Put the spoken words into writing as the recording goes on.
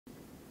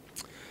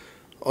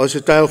O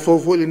se tae o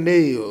fofo le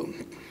nei o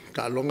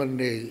ta longa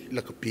nei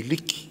la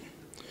kapiliki.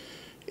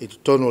 E te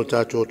tono o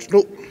tātou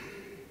tunu.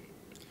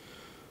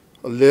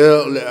 O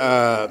lea le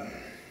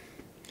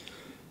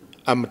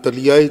a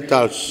mataliai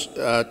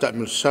ta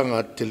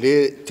milsanga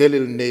tele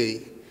nei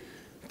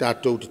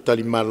tātou te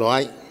tali malo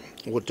ai.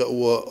 O ta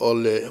ua o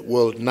le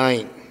World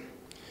 9.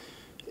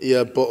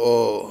 Ia po o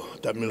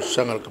ta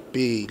milsanga la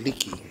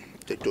kapiliki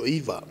te to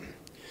iwa.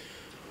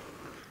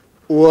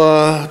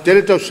 Ua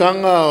tele tau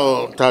sanga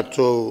o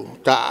tātou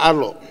ta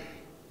alo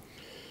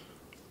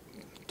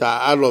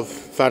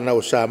whanau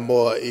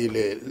Samoa i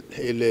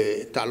le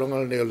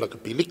tālonga neo la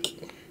kapiliki.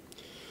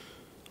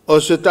 O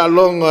se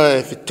tālonga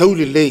e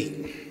whitauli lei,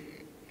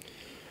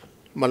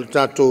 ma le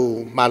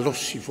tātou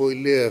malosi fo i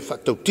lea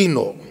whatau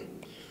tino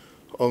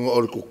o ngā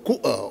ori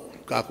kukua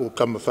kako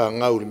kama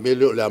whangau le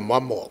mele o le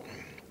amamo.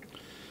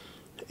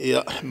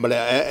 Ia ma le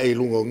e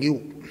lunga o ngiu.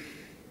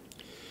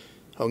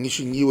 O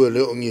ngisi ngiu e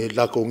leo o ngi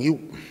lako ngiu.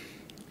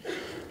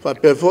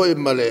 Whapea fo i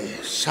ma le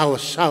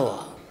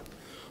sawa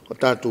o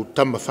tātou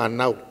tama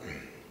whanau.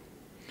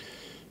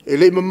 E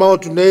le mamau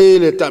tu nei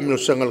le tamino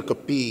sangal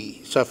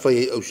kapi sa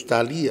whai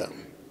Australia.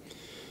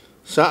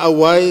 Sa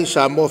awai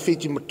sa mo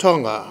fiti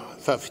matonga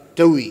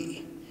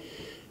whawhitaui.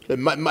 Le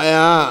mai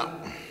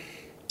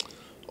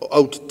o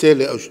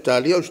autetele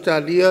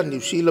Australia, New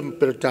Zealand,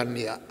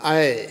 Britannia.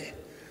 Ai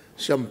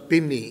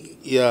sampini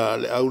ia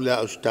le au le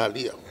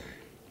Australia.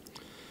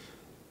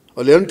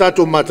 O le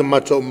tātou mata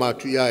o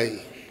matu iai.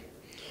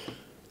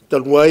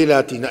 Taluai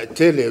la tina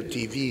tele o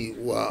TV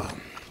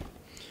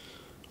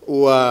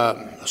ua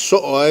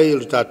so'o ai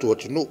le tātou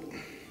atinu.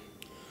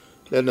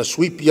 Le na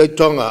sweep iai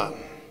tonga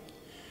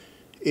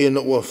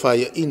ina ua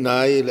whaia ina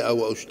ai le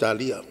au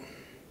Australia.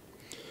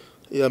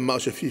 Ia mao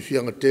se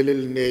whiwhianga tele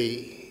le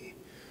nei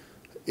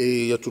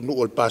e atunu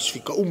o le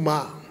Pasifika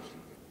uma.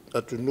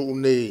 Atunu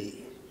nei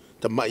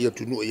tamai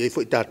atunu e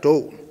fo i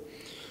tātou.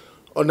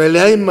 O nei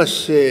lei ma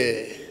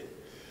se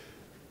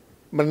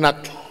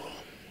manatu.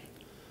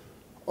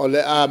 O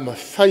le a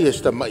mawhaia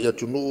sta mai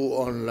atunu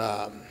o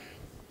na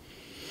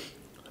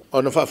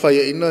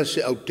whawhaia ina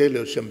se au tele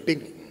o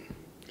Champing.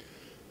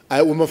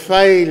 Ai ua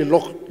mawhai le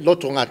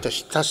loto ngā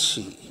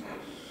tasitasi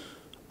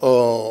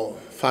o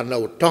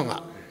whanau tonga.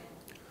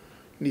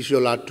 Nisi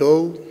o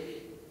lātou,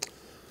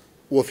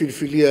 ua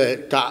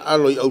whiliwhilia tā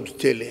alo i au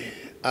tele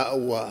a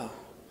ua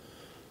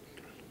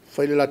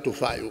whaile lātou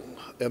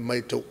whaiunga e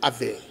mai tau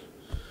ave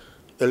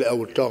e le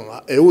au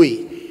tonga. E ui,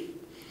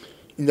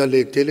 ina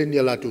le tele ni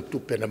ala tu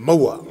tupe na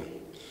maua.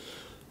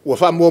 Ua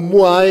wha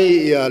mua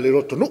ai ia le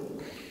roto nu.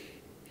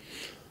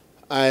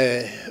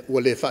 Ai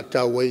ua le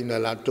whata wai na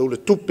la tau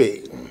le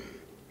tupe.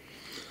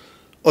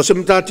 O se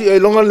mtati ai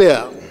longa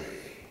lea.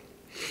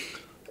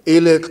 I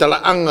le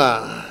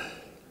talaanga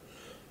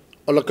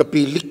o la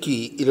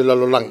kapiliki i le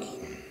lalolangi.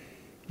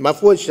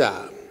 Mafua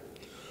sa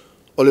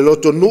o le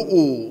roto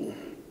nuu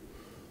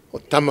o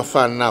tama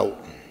whanau.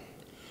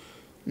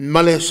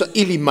 Male sa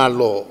ili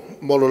malo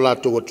molo la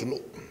tau atunu.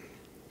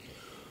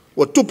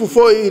 Wa tupu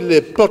foi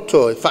le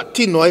poto e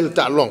whatino ai le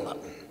tālonga.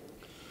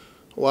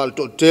 Wa le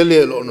to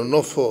tele lo no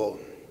nofo.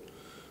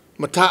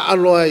 Ma tā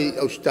alo ai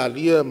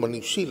Australia ma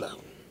New Zealand.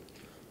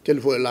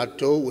 Tele foi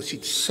lātou wa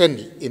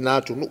sitiseni i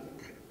nā tunu.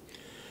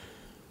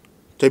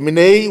 Te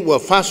minei wa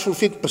fast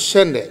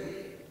 50%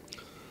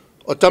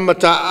 o tama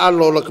tā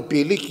alo la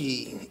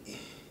kapiliki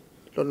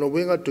lo no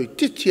wenga tui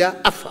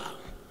titia afa.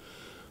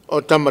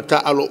 O tama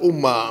tā alo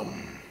uma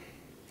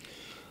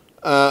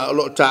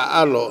lo tā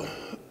alo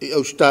i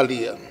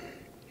Australia.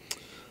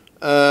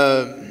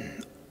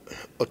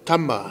 O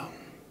tama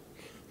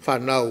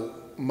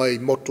whanau mai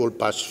moto o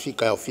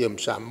Pasifika o fiam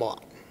Samoa.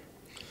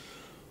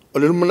 O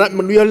le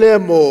manuia lea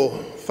mo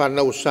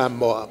whanau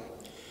Samoa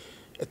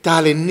e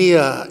tāle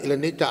nia i le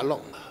nei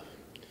tālonga.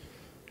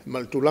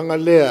 Maltulanga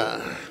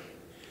lea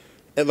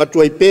e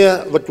watuai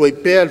pēa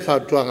le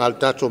whautuanga al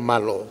tātou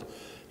malo.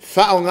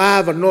 Whao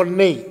ngā wanon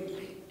nei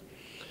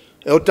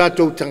e o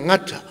tātou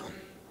tangata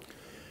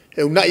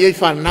e una iei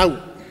whanau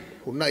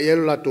una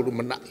iei la tolu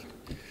manai.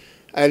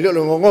 Ai leo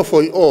le ngongofo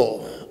i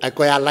o, ai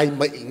koe alai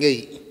mai ngei,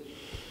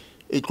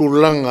 i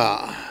tūlanga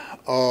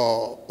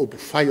o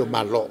puwhai o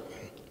malo.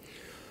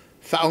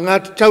 Whao ngā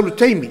te taulu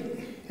teimi,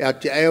 e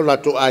ati eo la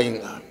tō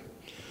ainga.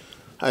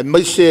 Ai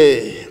mai se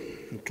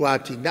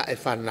tuati na e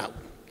whanau,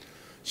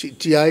 si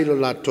ti ai lo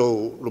la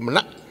tō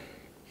lumanai.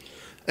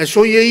 E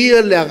so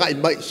ia le agai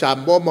mai sa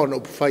moma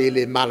o puwhai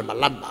le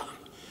malamalama,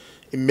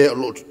 i mea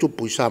lo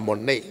tutupu i sa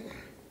monei.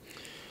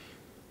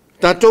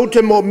 Tātou te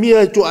mo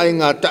mia i tu ai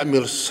ngā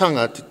tāmir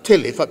sanga te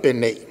tele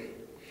whapenei.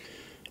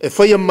 E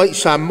whaia mai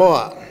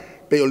Samoa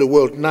pe o le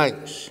World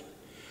Nines.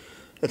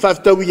 E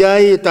whawhtau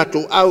iai e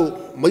tātou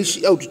au,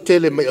 maisi au te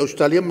tele mai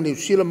Australia ma New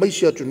Zealand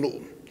maisi atu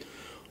nuu.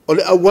 O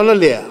le awala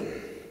lea,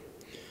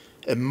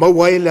 e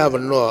mawai le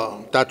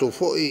awanoa tātou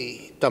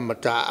foi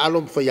tamata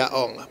alom whaia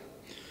onga.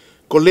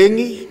 Ko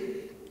lengi,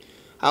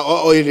 a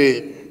o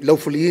le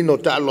laufaliino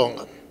ta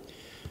alonga.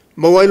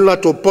 Mawai la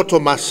tō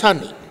poto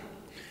masani.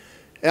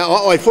 E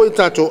ai foi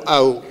tātou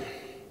au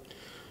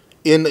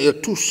ina ia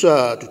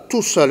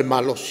tusa le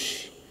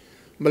malosi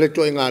ma le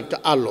toi ngā ta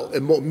alo e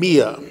mo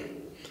mia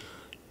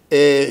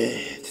e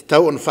te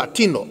tau on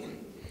whaatino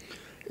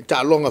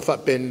ta alonga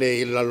whapene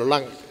i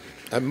lalolangi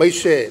a mai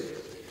se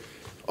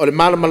o le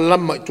malama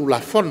lama i tu la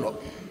fono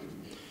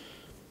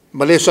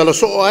ma le sala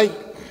so ai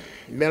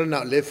mea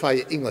na le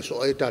whai inga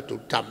so ai tatu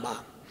tama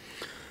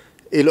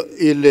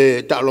i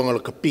le ta alonga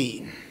le kapi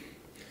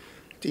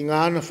ti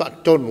ngāna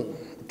whaatonu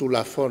tu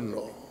la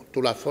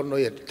fono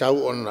i te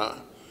tau ona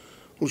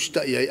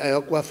usta i ai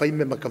akua whai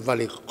me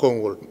makavale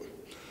kongol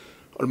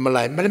o le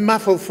malai ma le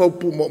mawhau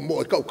pu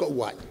mo e kau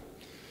wai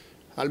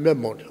al mea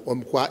mone o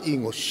mkua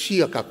ingo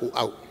sia kaku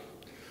au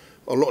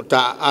o lo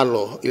ta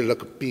alo i le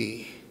kapi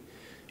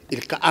i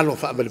le ka alo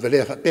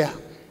whaavelevelea whapea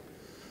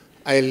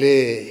ai le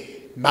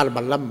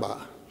malama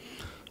lama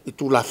i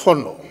tu la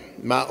fono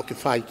ma o ke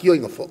whai kio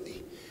inga fōi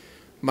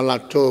ma la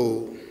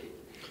tau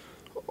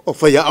o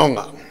whaia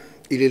onga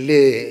i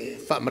le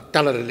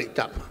whaamatala le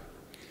tama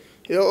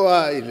e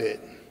oa i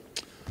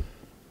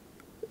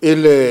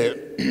le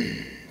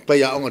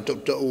whaia onga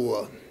tau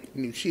ua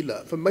New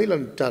Zealand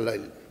whamailan tala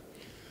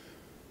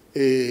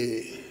e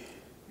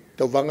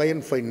tau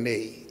vangayan whai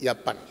nei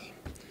Japani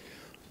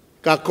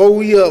ka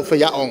kou ia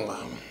whaia onga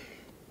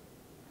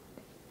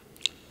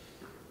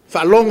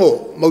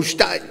whaalongo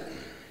maustai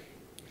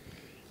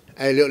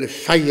ai leo le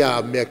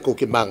whaia mea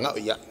koke manga o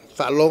ia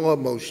whaalongo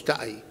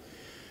maustai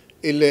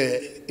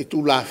i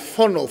tu la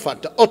fono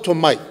whata oto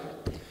mai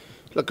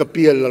la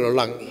kapia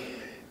lalolangi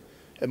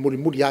e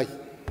muri ai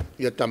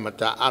ia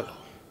tamata alo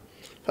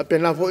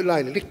whapena fo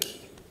ilai le liki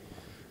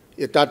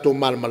ia tato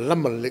malama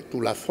lama le tu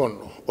la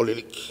fono o le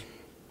liki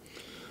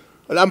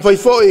o le amwhai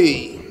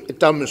foi e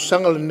tamu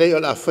sanga le nei o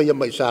la whaia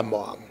mai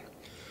Samoa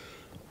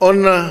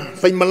ona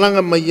whai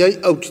malanga mai ai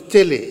au te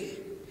tele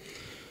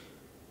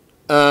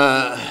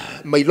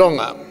mai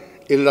longa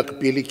i la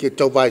kapia liki e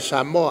tau vai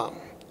Samoa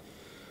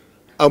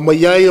au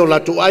mai ai o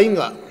latu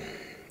ainga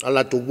a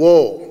latu wō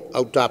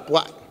au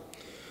tāpuai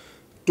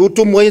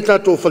tutu mwai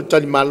tātou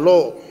whaltani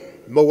malo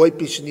mawai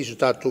pisini su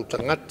tātou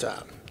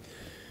tangata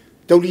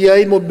tauri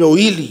ai mo meo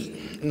ili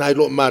na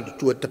ilo mātu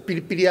tua ta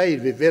pilipili ai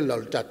ve vela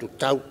o tātou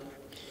tau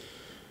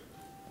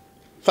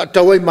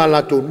whatau ai mā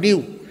lātou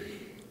niu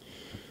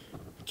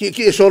ki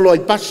e solo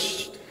ai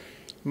pasi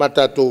mā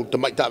tātou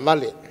tamai tā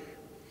vale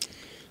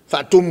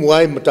whatumu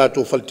ai mā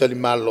tātou whaltani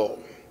malo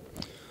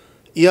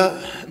ia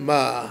ma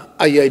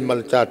ai ma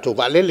le tātou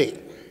valele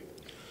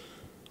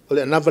o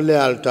le anava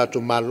lea le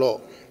tātou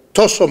malo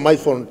toso mai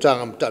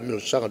whanatanga ma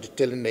tāmilo sanga te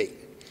tele nei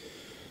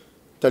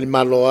tali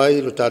malo ai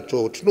le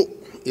tātou tunu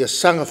ia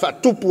sanga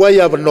whatupu ai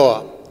awanoa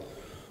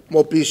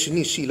mo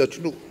pisinisi la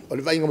tunu o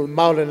le vainga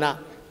mao le nā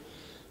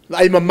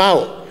vai mao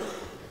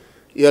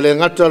ia le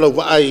ngata lau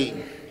vai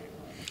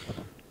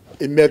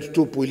e mea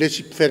tutupu i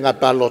lesi whenga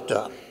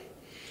palota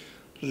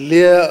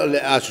lea le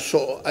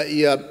aso a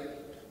ia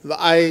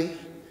vai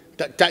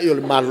tai o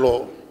le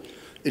malo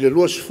i le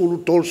lua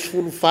sefulu tolu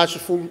sefulu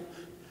fasefulu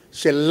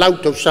se lau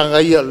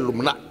tausanga ia le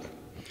lumana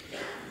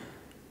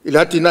i le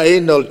hatina e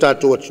na o le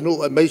tātou atinu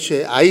mai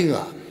se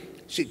ainga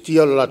si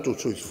tia le latu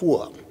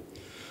suifua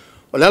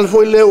o le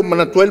alfo i leo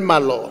manatua le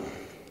malo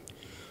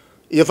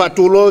ia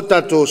whatulo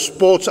tātou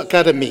Sports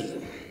Academy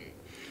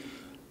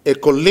e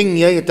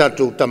kolingi ai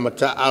tātou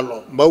tamata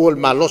alo mau le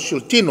malo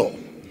sultino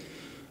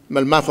ma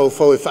le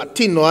mawhau e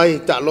whatino ai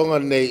tālonga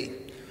nei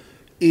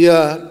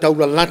ia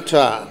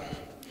taulalata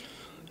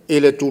i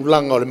le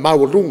tūlanga o le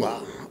maurunga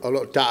o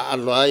lo ta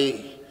alo ai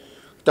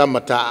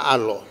tamata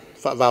alo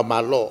whawau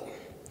malo.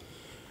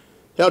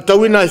 Ia o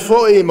tauina i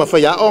fōi ma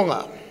whaiaonga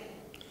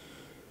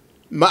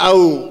ma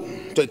au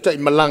tai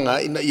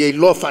malanga ina i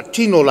loa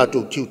whatino la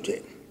tū tiute.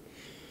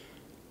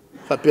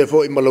 Whapea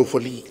fōi ma lau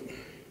whali.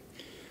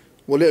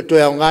 Mo leo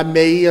toi au ngā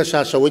meia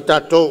sa sawai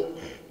tātou.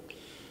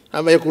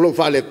 Hawa e kulo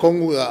whale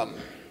kongu ia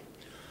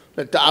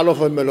le ta alo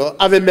whai me loa.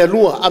 Ave me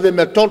lua, ave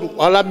me tolu,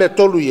 ala me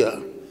tolu ia.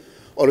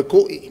 O le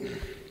koi.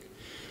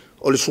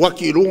 O le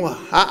suaki i runga.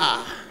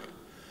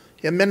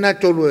 Ia mena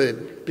tolu e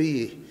pi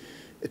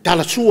e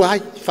tala sua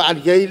ai.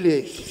 Whaali ai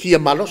le fia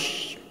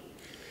malos.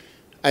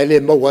 Ai le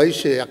mawai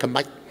se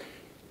akamai.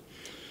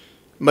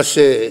 Ma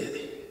se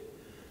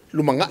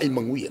lumanga i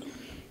manguia.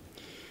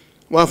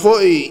 Wa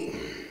foi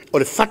o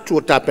le fatu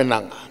o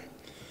tapenanga.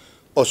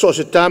 O so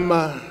se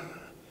tama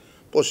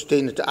po se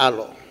teine te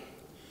alo.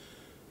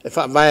 E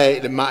wha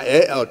vai le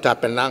mae o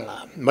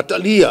tapenanga.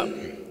 Matalia.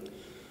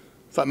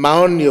 Wha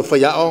maoni o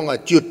whaiaonga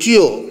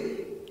tio.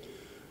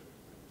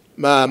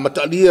 Ma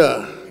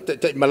matalia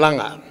te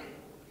malanga.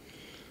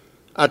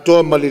 A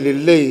toa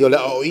malilelei o le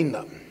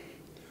aoina.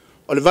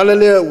 O le vale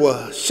lea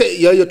ua se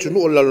iaia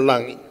tunu o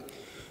lalolangi.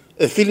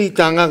 E fili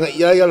tanganga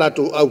iaia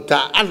latu au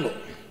ta alo.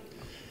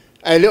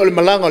 Ai leo le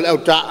malanga o le au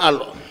ta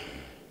alo.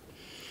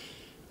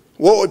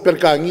 Wo o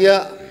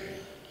perkangia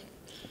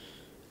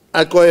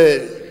a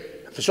koe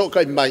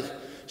fesoka i mai.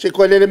 Se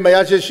koe lele mai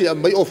ase si a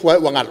mai ofu ai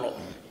wangalo.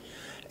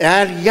 E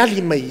ali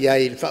ali mai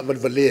ai le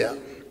whavalvalea.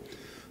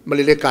 Ma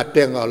lele ka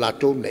penga o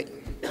latu nei.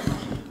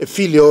 E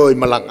fili o i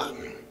malanga.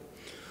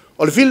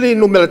 O le fili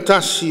numela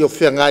tasi o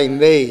whiangai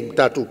nei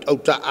tatu au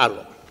ta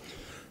alo.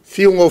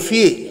 Fiu ngō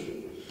fie.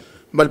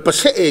 ma le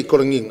pasee e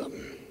koranginga.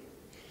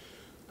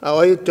 A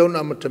oi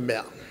tauna ma te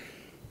mea.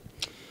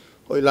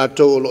 O i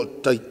lātou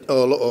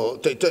o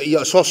te i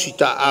asosi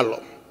ta alo.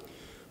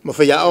 Ma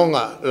whai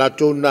aonga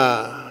lātou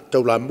na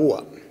tau la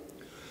mua.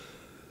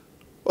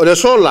 O le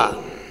sola,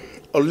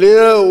 o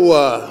lea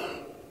ua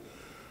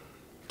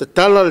te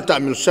tala le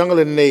taamilo sanga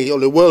le nei o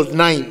le World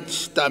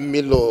Nines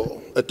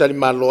taamilo e tali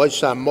malo ai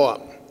Samoa.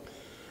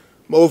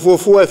 Ma o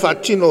fuafua e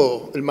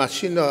whaatino il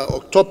masina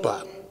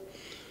Oktopa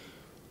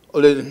o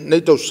le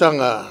nei tau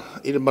sanga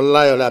i le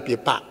malai o le Apia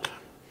Park.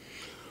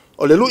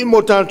 O le lui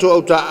mo tātou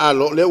au ta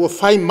alo le ua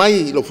whai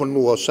mai i lo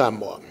whanua o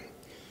Samoa.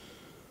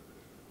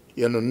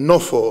 Ia no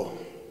nofo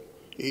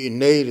i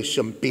nei le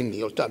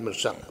siampini o taamilo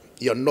sanga.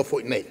 Ia nofo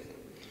i nei.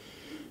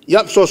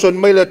 Iap soson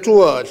mai le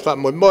tua e wha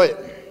moe moe.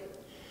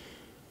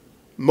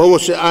 Maua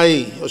se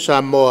ai o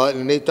Samoa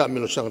i nei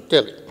taamilo sanga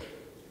tele.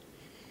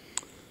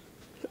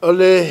 O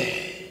le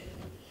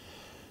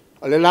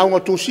launga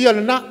tūsia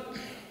le na.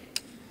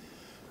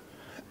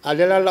 A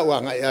le la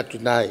wanga e atu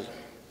nai.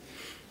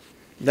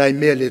 Nai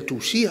mea le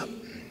tūsia.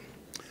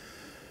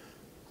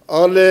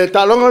 O le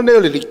talonga ne o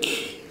le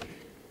liki.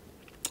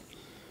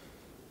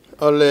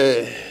 O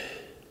le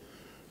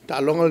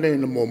talonga ne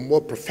na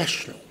more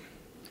professional.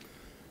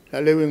 La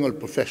le winga le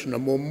professional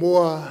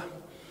more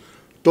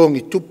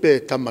tongi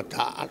tupe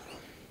tamata alo.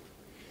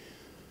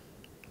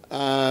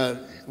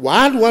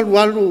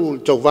 Walu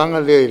tauwanga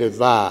le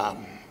va.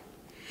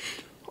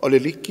 O le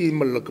liki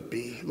ma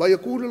lakapi. Vai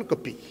akura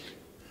lakapi.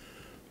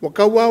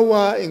 Waka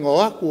wawa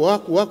ingo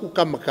aku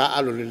kama ka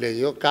alo le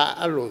leo ka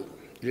alo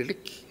le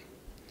liki.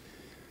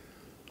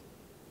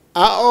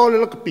 A o le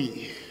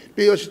lakapi.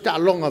 Pe o si ta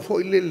longa fo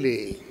i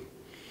le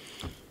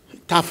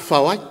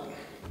tafawai.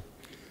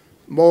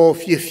 Mo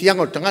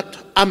fiango tangata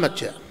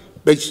amateur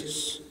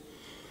basis.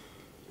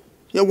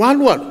 Ia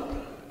walu.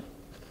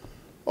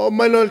 O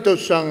mai lo tau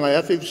sanga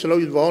ya fi selo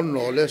i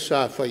vono le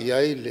sa fai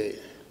ai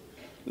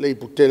le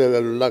iputele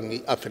le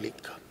langi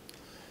Afrika.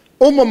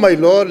 O mai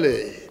lo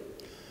le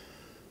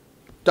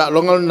ta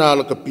longa na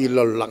la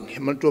kapila langi.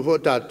 Man tu fo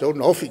ta tau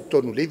na ofi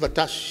tonu le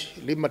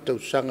vatasi lima tau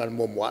sanga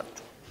mo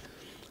moatu.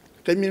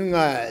 Kai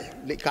minga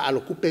le ka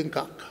alo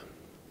kupenka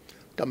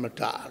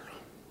tamata alo.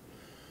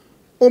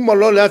 O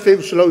malo le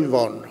fi selo i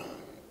vono.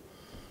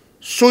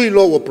 Sui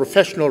lo o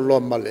professional lo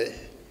male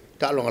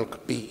ta longa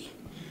kapi.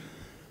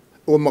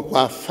 O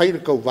makwa whaira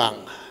kau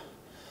wanga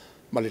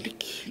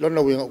maliliki.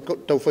 Lona winga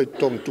tau whai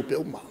tongi tupe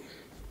uma.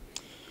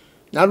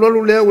 Nā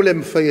lolu lea ule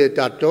mwhai e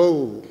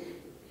tātou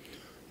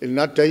il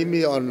nā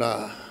taimi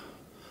ona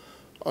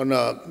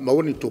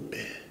mauni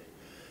tupe.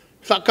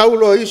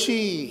 Whakaulo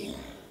isi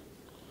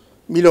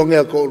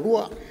milongea ko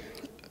lua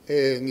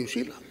e New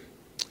Zealand.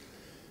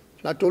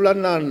 Nā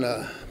tōlana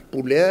na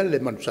pulea le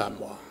manu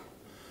Samoa.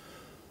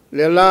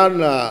 Le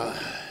lana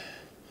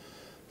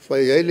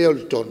whai ei leo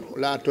le tonu.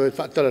 La ato e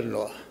whatara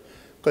noa.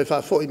 Kai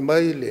fa fo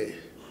mai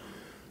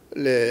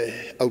le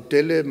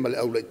autele ma le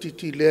aula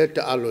titi le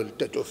ta alo le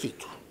tato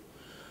fitu.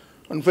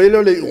 An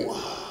failo le unga.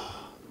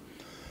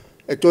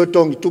 E toi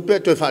tongi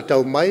tupe toi fa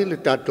tau mai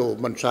le tato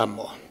man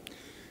Samoa.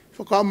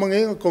 Whaka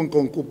mangenga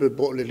kong kupe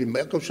po le lima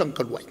e kau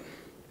sankaruai.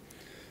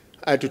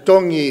 Ai tu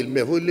tongi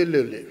me hui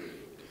le.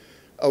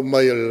 Au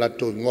mai le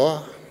lato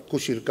ngoa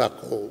kusir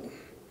kako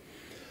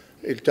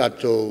il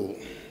tato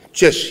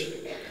Jesse.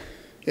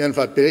 Ian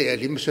fa pere e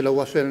lima se la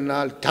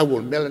wafena le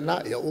tawol mele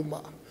na ia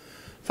uma.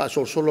 Fa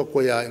solo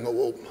ko ia inga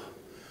uma.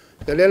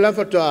 Te le la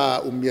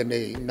fata umia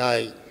nei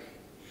nai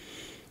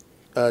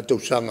tau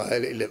sanga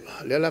ele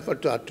leva. Le la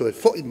fata to e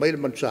foi mai le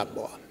man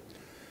Samoa.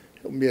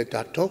 Umia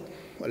tato.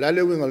 La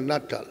le winga le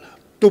natal.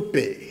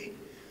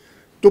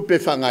 Tupe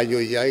fanga yo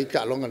ia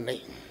ta longa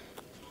nei.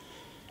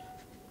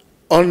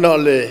 Ona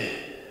le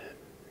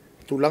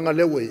tulanga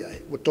le we ia.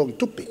 Wotong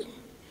tupe.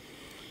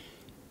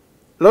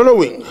 Lolo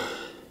winga.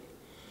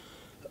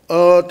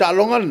 Ta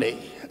longa nei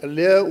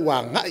le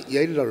wanga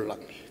ia le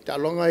langi ta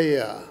longa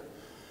ia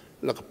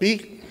la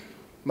kapi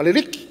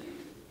maliliki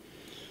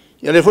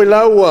ia le foi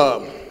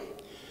laua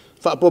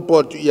fa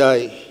popo ia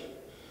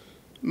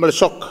mal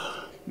sok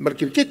mal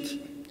cricket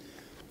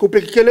ku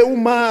pe kele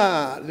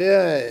uma le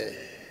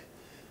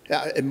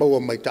ya e mau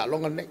mai ta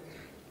longa nei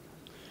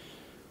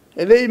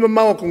e le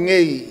mau ko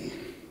ngei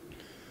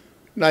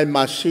nai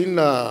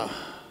masina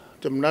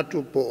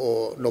temnatu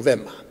po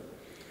November.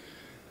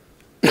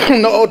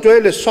 No o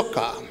le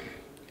soka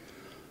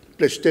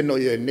plesteno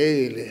ye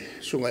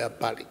nele sunga ya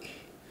pali.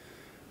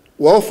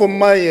 Wa fo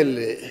mai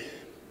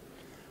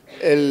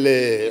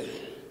ele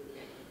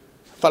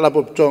fala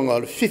poptonga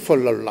le fifo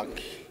lo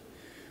langi.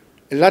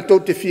 E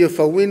lato te fia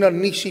fawina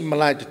nisi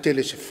malai te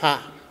tele se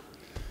fa.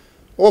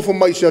 O fo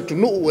mai se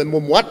tunu e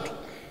momoatu.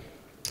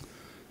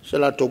 Se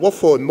lato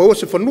wofo e mo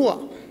se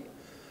fanua.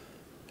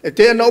 E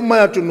te na o mai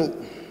atunu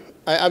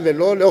ai ave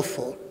lo le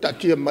ofo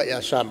tatia mai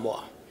a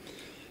Samoa.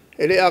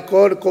 Ele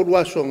akor ko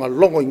ruaso nga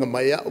longo nga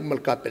maya o mal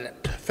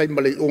kapenet fai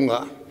malai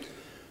unga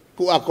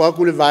ku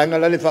aku le vaenga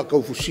la le fa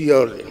ko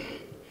fusia le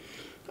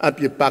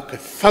Apia Park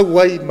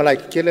fawai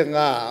malai kele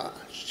nga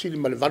sili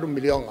mal valu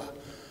milionga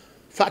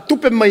fa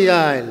tupe mai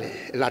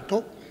ele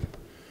lato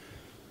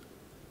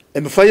E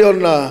mawhai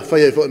ona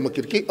whai e fo e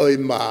makiriki o i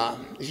ma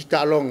isi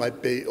tālonga e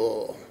pei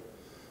o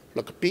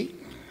lakapi.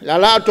 La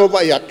la ato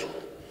vai atu.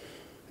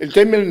 Il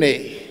teimil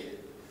nei.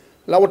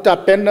 La o tā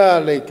pena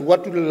le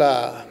tuatu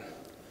la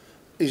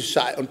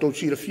isa on tau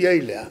sira fia i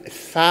lea. E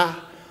wha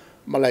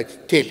malai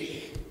te tele.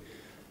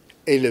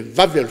 E le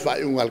vavel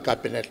whai unga al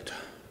kapeneta.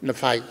 Na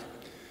whai.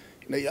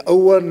 Na ia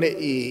aua ne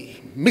i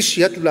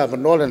misi atu la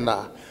vanole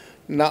na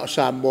o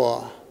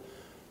Samoa.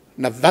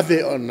 Na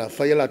vave o na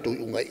whai ala tu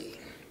unga i.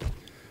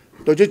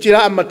 Tō te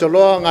tira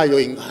amataloa ngā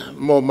yoinga,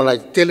 mō malai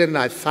tele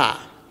nai whā.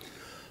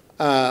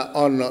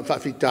 On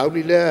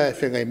whawhitauri lea, e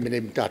whengai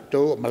mene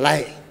mtātou,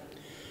 malai.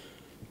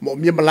 Mō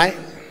mia malai,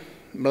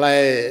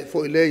 malai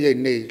fo i lea iei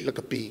nei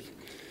lakapi.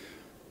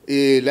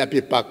 I le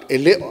Apia pak, e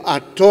leo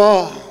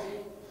atoa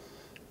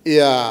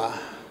ia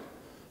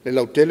le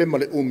lau tele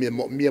ma le umia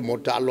mō mia mō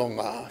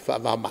tālonga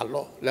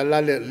whawamalo.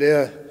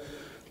 Lea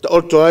ta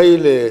oto ai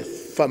le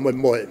whamoe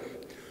moe.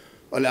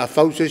 O le a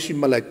whausesi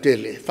malai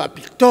tele,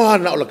 whapitoa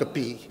na o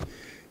lakapi.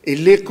 E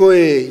le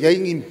koe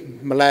yaingi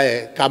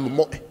malai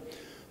kamamoe.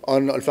 O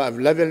le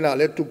whaavlevel na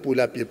le tupu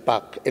le Apia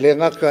pak. E le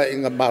ngaka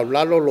inga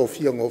maulalo lo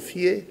fia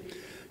ngofie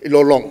i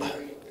lo longa.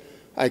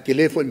 Ai ke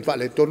le fo i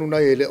mwhale tonu na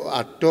e le o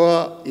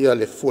atoa i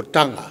le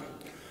fuatanga.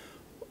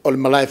 O le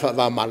malai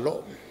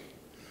whaamalo.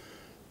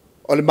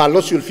 O le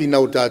malosi o le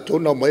fina o tātou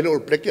na o maile o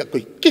le pleki a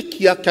koe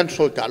kiki a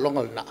cancel tā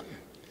longa le na.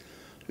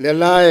 Le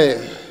lae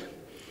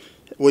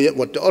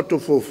wa te oto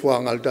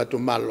fuafuanga le tātou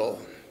malo.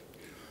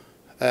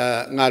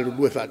 Ngā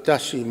lulue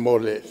whaatasi mo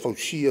le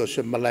fausio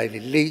se malai li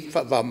lei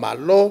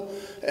whaamalo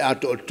e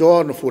ato o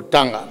toa no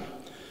fuatanga.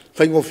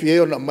 Whaingofie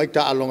o na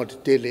maita alonga te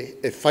tele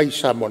e whai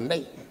Samoa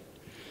nei.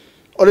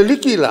 O le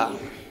liki la,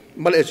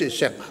 male e se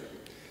senga.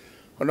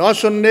 O na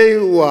aso nei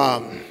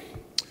ua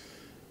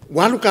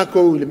walu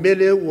kako i le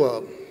mele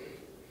ua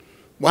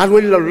walu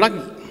e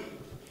laulangi.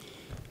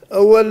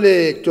 Ua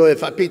le to e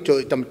whapito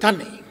i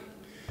tamatane.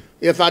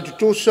 Ia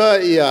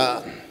whatutusa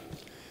ia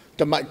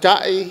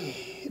tamaitai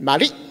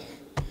mari.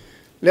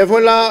 Le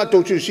voila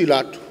tautu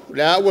silatu.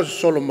 Le awa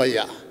solo mai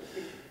a.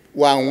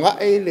 Wa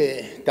ngai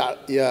le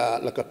ia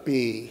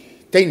lakapi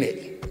teine.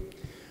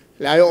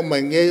 Le ayo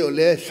mai ngai o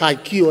le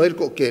whaikio e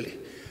ko kele.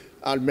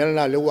 Al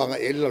mena le wanga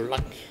e la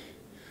laki.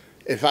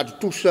 E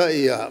whatutusa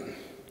ia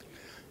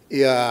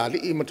li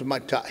ima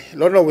tamaitai.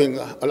 Lona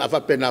winga ala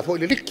whapena fo i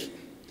le liki.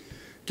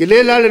 Ki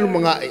le la le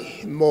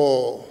lumangai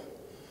mo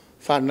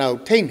whanau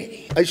teine,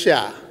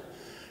 aisea,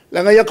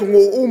 langa ia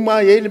kungo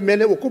uma i eile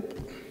mele o kupu.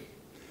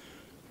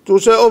 Tō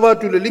se owa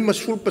tu le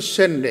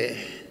 5%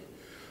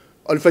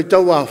 o le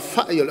whaitau a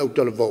whai o le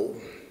autala vau.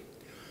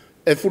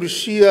 E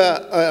furisia,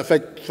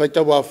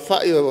 whaitau a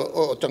whai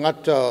o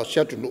tangata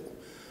siatunu.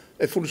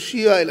 E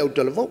furisia e le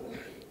autala vau.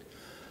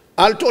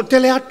 Al tō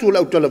tele atu le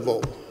autala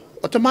vau.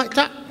 O ta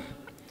maita.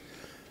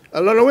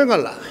 Alana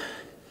wengala.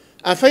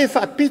 A whai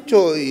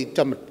whaapito i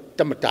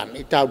tamatani,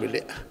 i tau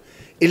lea.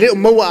 I leo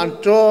maua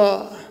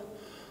antoa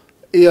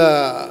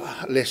ia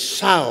le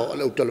sao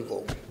le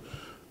utalavo.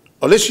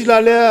 O le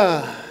sila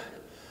lea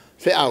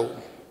fe au.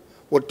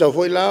 O tau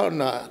foi lao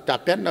na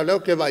tapena leo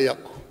ke vai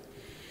aku.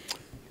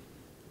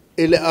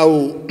 I le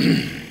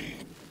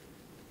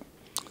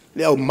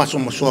au maso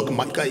ka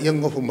maika ia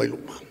ngofo mai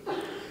luma.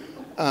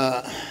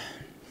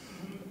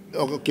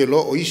 O ke lo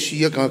o isi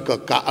ia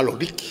ka alo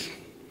riki.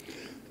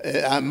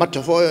 A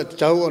mata foi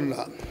tau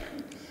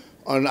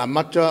ona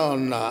mata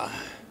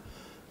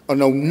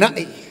ona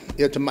unai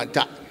ia te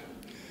mata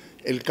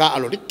el ka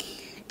aloriki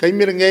kai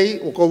mirengei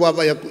o ko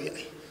wa ya ku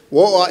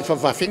wo a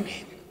fafafin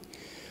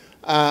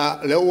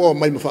le o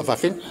mai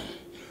fafafin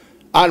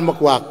al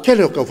makwa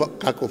kele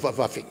ka ko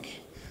fafafin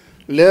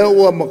le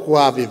o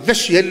makwa vi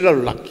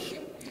vesiel laki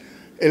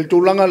el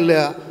tulanga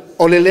le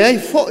o le ai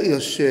fo io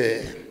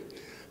se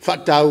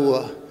fatau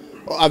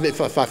o ave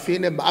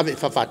fafafin ma ave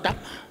fafata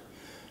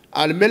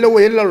al melo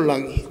e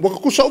langi wo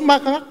ku so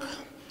maka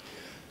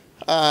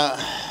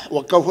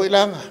wa kau foi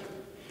langa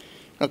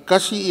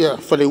kasi ia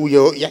fale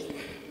uyo ia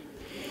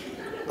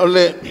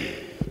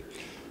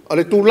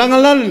ole tulanga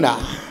lana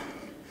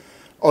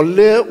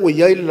ole o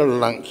ia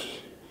langi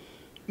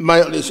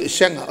mai ole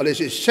senga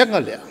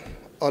le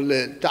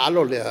ole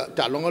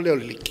talonga le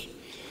liki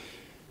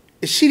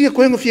e siria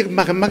ko ngo fia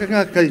maka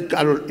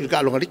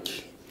ka longa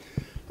liki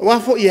wa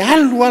fo ia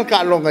halu al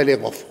ka longa le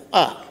ngofo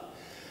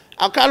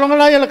a ka longa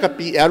la ia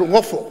kapi alu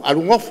ngofo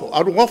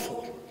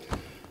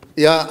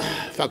ia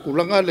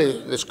fakulanga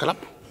le scrap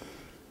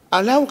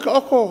alau ka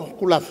oko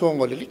kula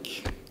fongo le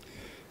liki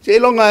se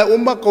longa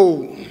uma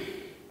ko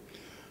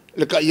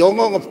le ka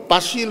yongo ngo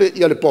pasi le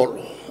ia le polo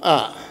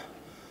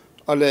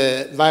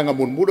ale vanga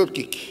murmuro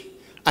kiki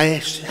ai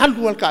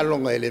halu al ka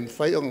longa ele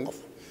mfai ngo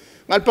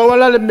ngal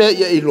pawala le me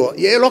ia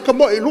ilo ka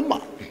mo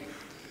iluma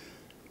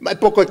mai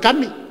poko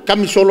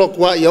kami solo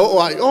kwa ia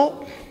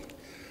o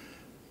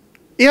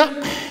ia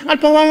ngal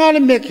pawanga le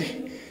me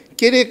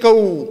kere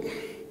kau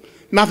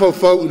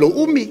mafafau ilo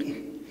umi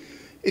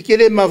e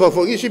kere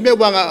mafafau isi me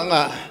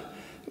wanga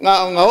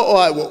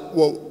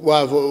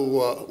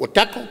wa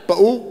tako pa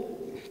u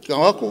ka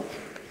aku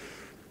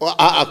o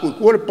aku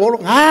ko polo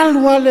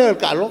halu ale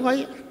ka longa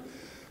ia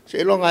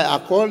Se lo ngai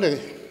akole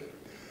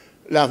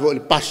la vo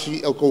le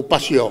pasi o ko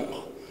passion.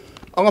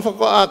 Anga fa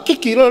ko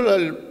kiki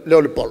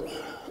le polo.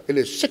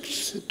 Ele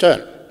 6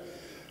 turn.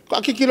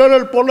 Ko kiki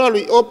le polo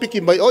lui o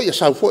piki mai o ya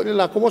sa fo le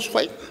la ko mos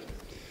fai.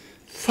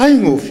 Fai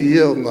ngo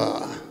fia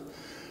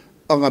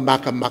nga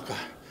maka.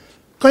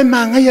 Ko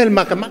manga ya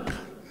maka.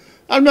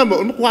 Al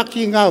mo ko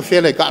ki nga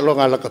fele ka lo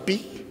nga la kapi.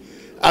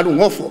 Aru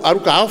ngofo,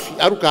 aru ka afi.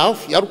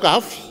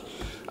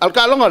 Al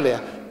ka lo nga le.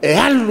 E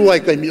alu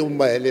ai kai mi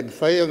umba ele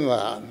fai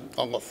nga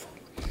ngofo.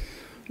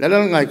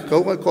 Lala ngai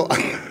ko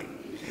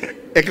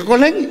e ke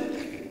kolengi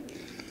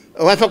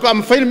o fa ko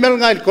am fail mel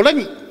ngai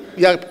kolengi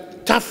ya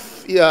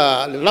taf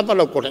ya lava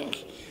lo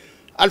kolengi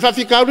alfa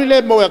fika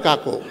le mo ya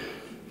kako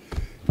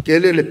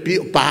kele le pi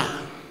pa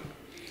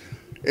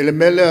ele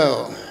mel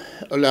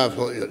o la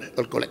fo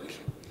o kolengi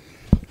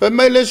fa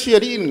mele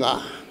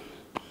siringa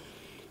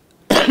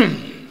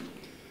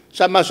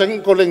sama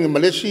sang kolengi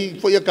malesi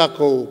fo ya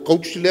kako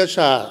coach le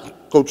sa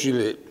coach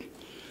le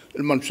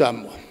el man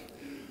Samoa.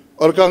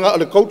 Orkanga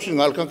le coaching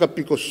alkanga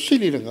piko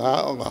sili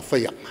nga nga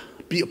faya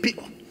pio.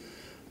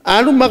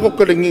 Alu mako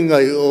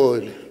kolenginga o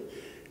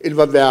il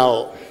va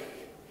veo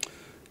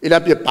il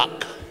Apia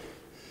pak.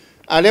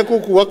 Ale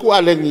ku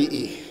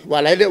alengi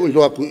wala ile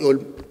ulo ku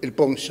il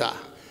pongsa.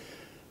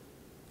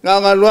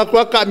 Nga lo ku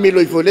ka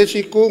milo ifole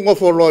siku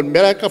ngofolon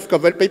mera ka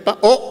vel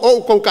pepa o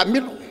ko ka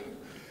milo.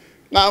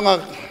 Nga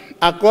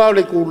ako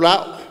le ku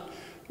la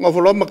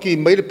ngofolon maki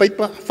mai le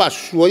pepa fa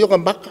suo yo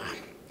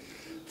ngambaka.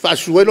 Fa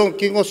suelo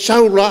kingo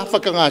saula fa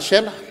kanga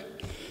sela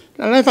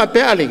na fa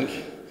pealing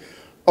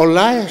o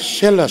la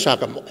sela sa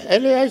ka mo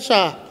ele ai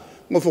sa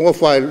ngofo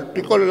file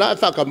piko la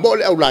fa ka mo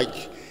le au lai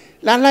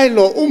la lai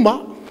lo uma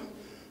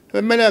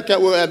me mena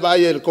ka o ba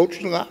ye coach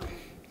nga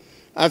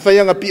a fa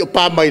yanga pi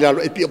pa mai la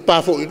pi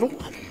pa fo ilu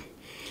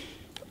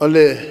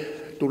ole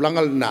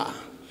tulangal na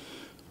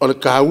ole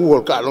ka u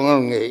o ka lo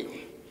ngai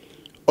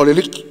ole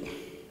liki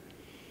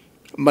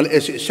mal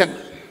ese sang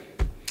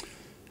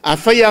a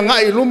fa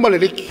yanga ilu mal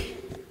liki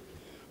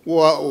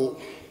wa o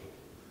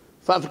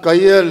fa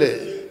kaia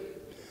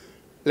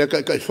le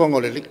ka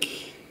fongo le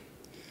liki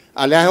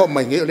ale ho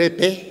mai le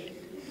pe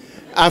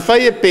a fa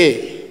ye pe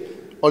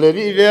o le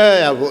le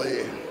ya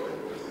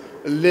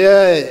le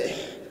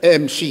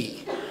MC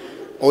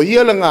o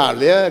ia la nga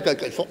le ka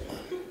fo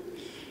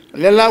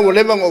le la o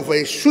le bang o fa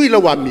sui la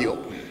wa mio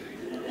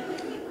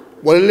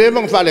o le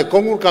bang fa le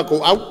kongu ka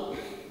ko au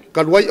ka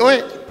luai oe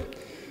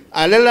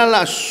ale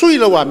la sui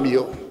la wa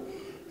mio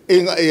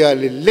inga ia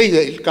le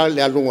il ka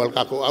le alunga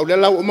ka ko au le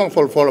la o mang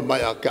fol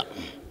mai aka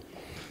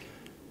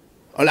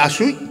ala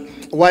sui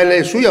wai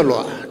le sui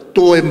alo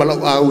to e malo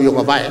au yo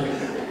vai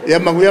ia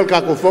manguel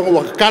ka ko fongo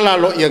wa kala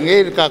lo ia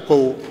ngel ka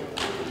ko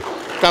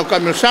ka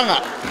mil sanga